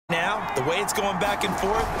Now, the way it's going back and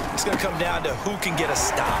forth, it's going to come down to who can get a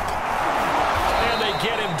stop. And they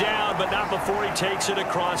get him down, but not before he takes it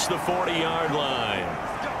across the 40-yard line.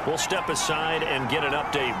 We'll step aside and get an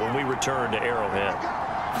update when we return to Arrowhead.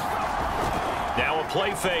 Now a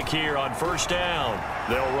play fake here on first down.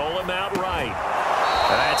 They'll roll him out right.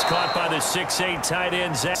 That's caught by the 6'8" tight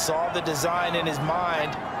end. Saw the design in his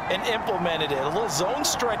mind and implemented it. A little zone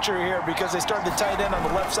stretcher here because they started the tight end on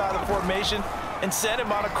the left side of the formation and sent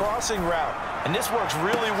him on a crossing route. And this works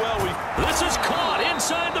really well. This is caught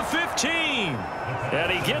inside the 15.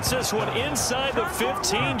 And he gets this one inside the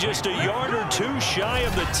 15, just a yard or two shy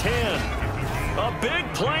of the 10. A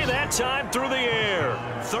big play that time through the air.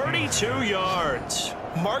 32 yards.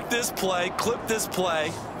 Mark this play, clip this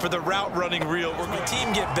play for the route running reel. When the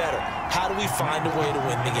team get better, how do we find a way to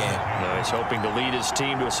win the game? He's hoping to lead his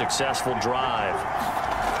team to a successful drive.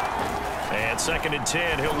 And 2nd and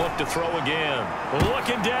 10, he'll look to throw again.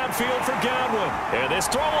 Looking downfield for Godwin. And this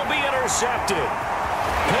throw will be intercepted.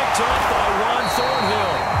 Picked off by Ron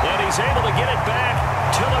Thornhill. And he's able to get it back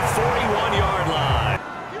to the 41-yard line.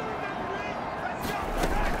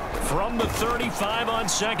 From the 35 on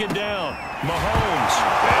 2nd down, Mahomes.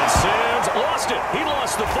 And Sims lost it. He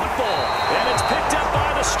lost the football. And it's picked up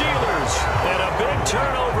by the Steelers. And a big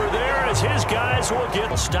turnover there as his guys will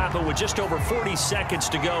get. Stop it with just over 40 seconds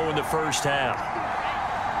to go in the first half.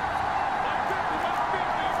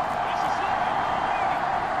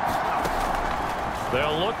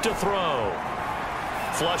 They'll look to throw.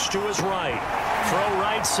 Flush to his right. Throw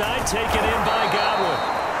right side, taken in by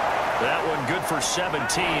Godwin. That one good for 17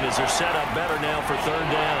 as they're set up better now for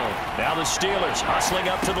 3rd down. Now the Steelers hustling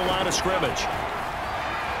up to the line of scrimmage.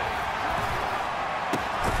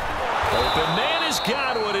 Open man is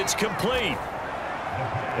Godwin. It's complete.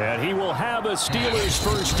 And he will have a Steelers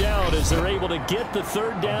first down as they're able to get the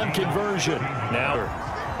 3rd down conversion. Now,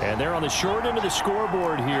 and they're on the short end of the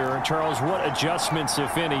scoreboard here. Charles, what adjustments,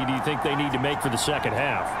 if any, do you think they need to make for the second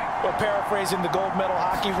half? Well, paraphrasing the gold medal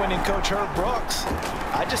hockey winning coach Herb Brooks,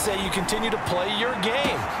 I just say you continue to play your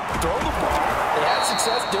game. Throw the ball. They had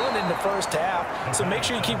success doing it in the first half, so make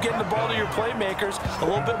sure you keep getting the ball to your playmakers, a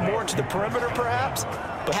little bit more to the perimeter perhaps,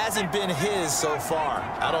 but hasn't been his so far.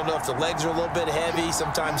 I don't know if the legs are a little bit heavy.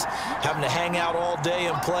 Sometimes having to hang out all day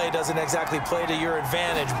and play doesn't exactly play to your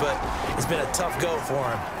advantage, but it's been a tough go for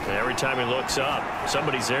him. Every time he looks up,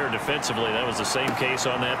 somebody's there defensively. That was the same case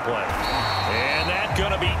on that play. And that's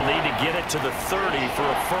going to be need to get it to the 30 for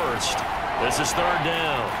a first. This is 3rd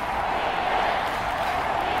down.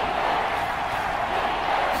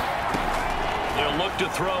 They'll look to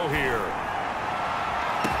throw here.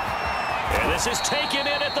 And this is taken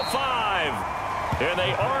in at the 5. And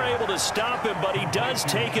they are able to stop him, but he does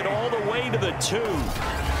take it all the way to the 2.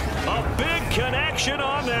 A big connection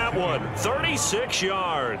on that one. 36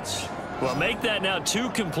 yards. Well, make that now 2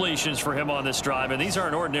 completions for him on this drive, and these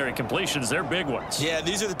aren't ordinary completions. They're big ones. Yeah,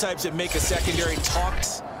 these are the types that make a secondary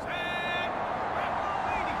talks.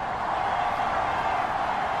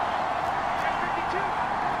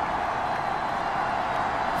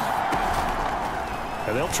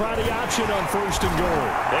 And they'll try the option on 1st and goal.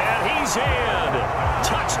 And he's in.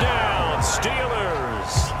 Touchdown,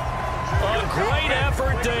 Steelers. A great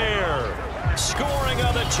effort there. Scoring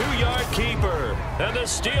on the 2-yard keeper. And the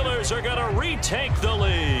Steelers are going to retake the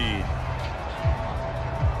lead.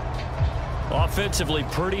 Offensively,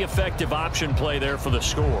 pretty effective option play there for the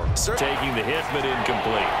score. Taking the hit, but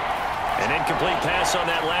incomplete. An incomplete pass on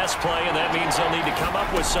that last play, and that means they'll need to come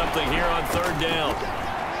up with something here on 3rd down.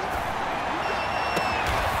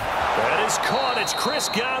 That is caught. It's Chris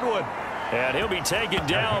Godwin. And he'll be taken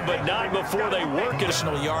down, but not before they work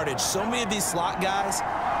additional yardage. So many of these slot guys,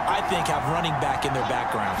 I think, have running back in their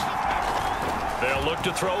background. They'll look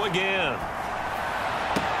to throw again.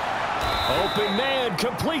 Open man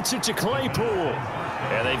completes it to Claypool.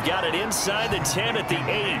 And they've got it inside the 10 at the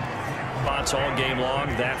 8. Spots all game long.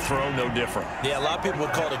 That throw no different. Yeah, a lot of people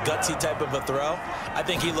would call it a gutsy type of a throw. I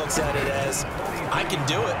think he looks at it as, I can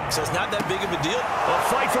do it. So it's not that big of a deal. A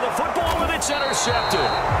fight for the football, and it's intercepted.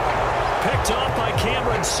 Picked off by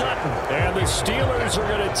Cameron Sutton. And the Steelers are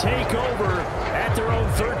going to take over at their own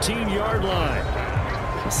 13-yard line.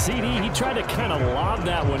 CD, he tried to kind of lob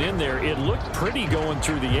that one in there. It looked pretty going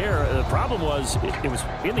through the air. The problem was it was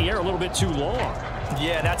in the air a little bit too long.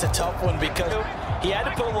 Yeah, that's a tough one because he had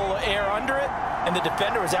to put a little air under it, and the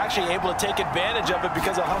defender was actually able to take advantage of it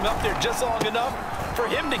because it hung up there just long enough for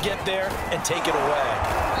him to get there and take it away.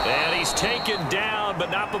 And he's taken down,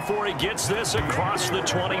 but not before he gets this across the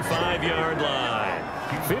 25-yard line.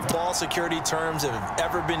 Ball security terms have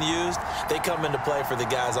ever been used, they come into play for the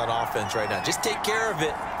guys on offense right now. Just take care of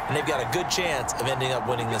it, and they've got a good chance of ending up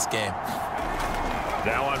winning this game.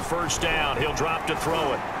 Now on first down, he'll drop to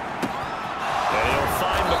throw it. And he'll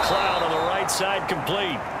find McLeod on the right side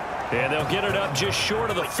complete. And they'll get it up just short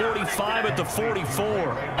of the 45 at the 44.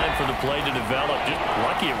 Time for the play to develop. Just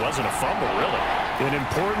lucky it wasn't a fumble, really. An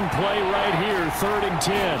important play right here, 3rd and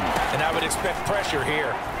 10. And I would expect pressure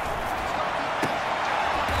here.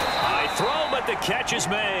 High throw, but the catch is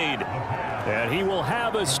made. And he will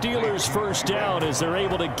have a Steelers first down as they're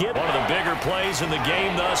able to get one of the bigger plays in the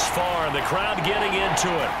game thus far. And the crowd getting into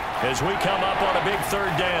it as we come up on a big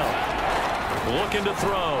 3rd down. Looking to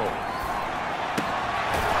throw.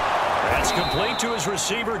 That's complete to his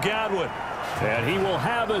receiver, Godwin. And he will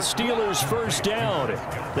have a Steelers first down.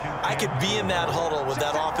 I could be in that huddle with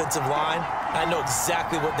that offensive line. I know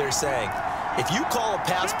exactly what they're saying. If you call a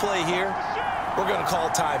pass play here, we're going to call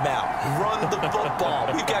timeout. Run the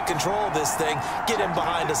football. We've got control of this thing. Get in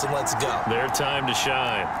behind us and let's go. Their time to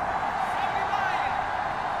shine.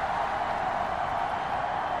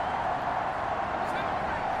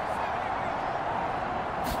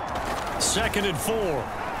 Second and 4.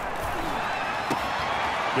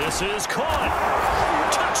 This is caught.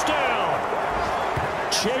 Touchdown.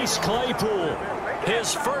 Chase Claypool.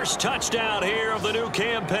 His first touchdown here of the new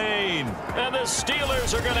campaign. And the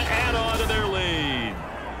Steelers are going to add on to their lead.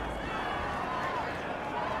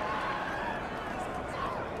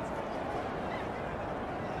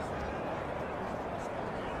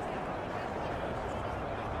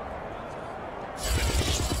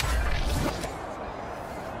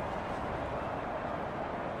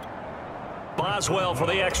 Boswell for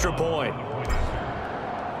the extra point.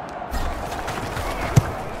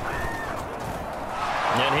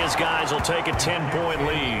 And his guys will take a 10-point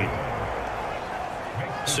lead.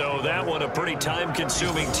 So that one a pretty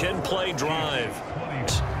time-consuming 10-play drive.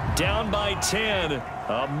 Down by 10,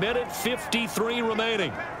 a minute 53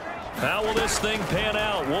 remaining. How will this thing pan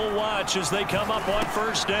out? We'll watch as they come up on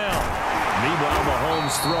first down. Meanwhile,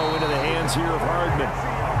 Mahomes throw into the hands here of Hardman.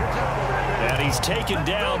 And he's taken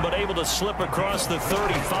down, but able to slip across the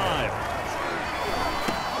 35.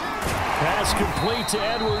 Pass complete to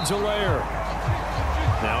Edwards-Helaire.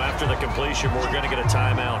 Now, after the completion, we're going to get a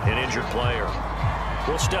timeout, an injured player.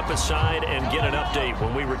 We'll step aside and get an update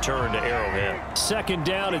when we return to Arrowhead. Second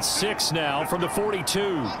down at 6 now from the 42.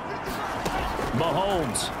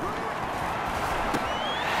 Mahomes.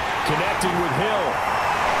 Connecting with Hill.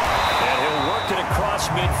 And he'll work it across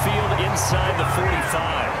midfield inside the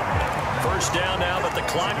 45. First down now, but the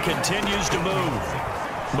clock continues to move.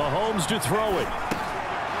 Mahomes to throw it.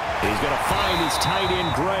 He's going to find his tight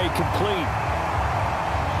end, Gray, complete.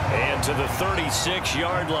 And to the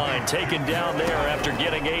 36-yard line, taken down there after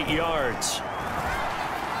getting 8 yards.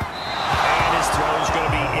 And his throw is going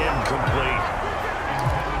to be incomplete.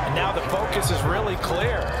 And now the focus is really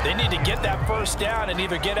clear. They need to get that first down and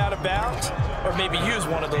either get out of bounds or maybe use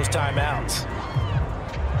one of those timeouts.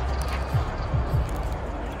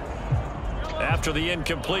 After the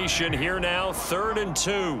incompletion, here now, 3rd and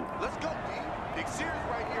 2. Let's go, D. Big series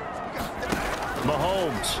right here.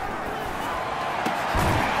 Mahomes.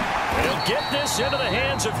 He'll get this into the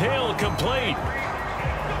hands of Hill, complete.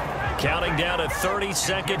 Counting down to 30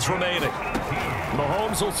 seconds remaining.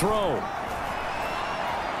 Mahomes will throw.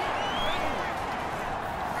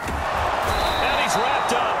 And he's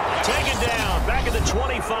wrapped up. Taken down. Back at the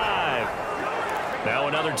 25. Now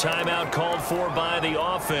another timeout called for by the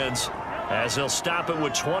offense, as they'll stop it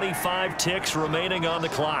with 25 ticks remaining on the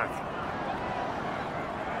clock.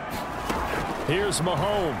 Here's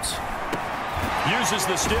Mahomes. Uses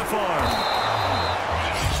the stiff arm.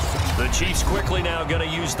 The Chiefs quickly now going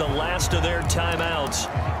to use the last of their timeouts,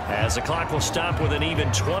 as the clock will stop with an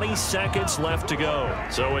even 20 seconds left to go.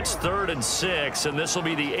 So it's 3rd and 6, and this will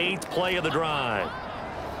be the 8th play of the drive.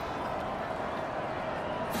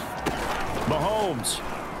 Mahomes.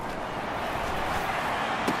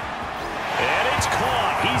 And it's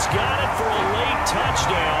caught. He's got it for a late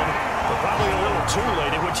touchdown, but probably a little too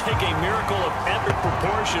late. It would take a miracle of epic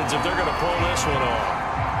proportions if they're going to pull this one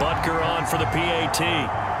off. Butker on for the PAT.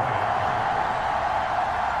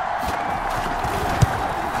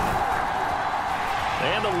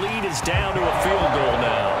 And the lead is down to a field goal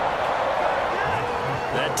now.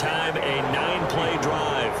 That time a 9-play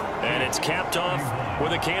drive, and it's capped off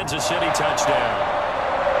with a Kansas City touchdown.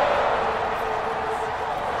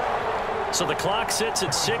 So the clock sits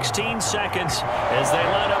at 16 seconds as they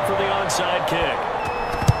line up for the onside kick.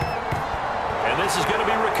 And this is going to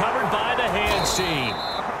be recovered by the hands team.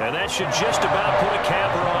 And that should just about put a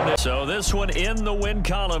capper on it. So this one in the win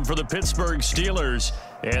column for the Pittsburgh Steelers.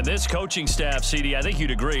 And this coaching staff, CD, I think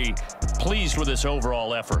you'd agree, pleased with this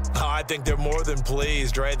overall effort. Oh, I think they're more than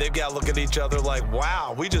pleased, right? They've got to look at each other like,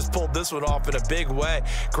 wow, we just pulled this one off in a big way.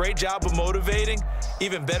 Great job of motivating,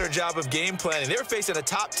 even better job of game planning. They were facing a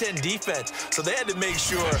top 10 defense, so they had to make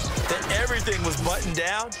sure that everything was buttoned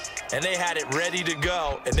down, and they had it ready to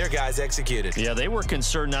go, and their guys executed. Yeah, they were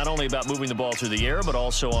concerned not only about moving the ball through the air, but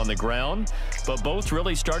also on the ground, but both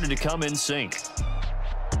really started to come in sync.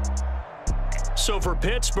 So for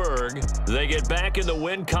Pittsburgh, they get back in the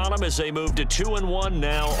win column as they move to 2-1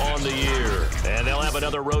 now on the year. And they'll have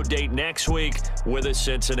another road date next week with the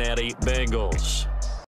Cincinnati Bengals.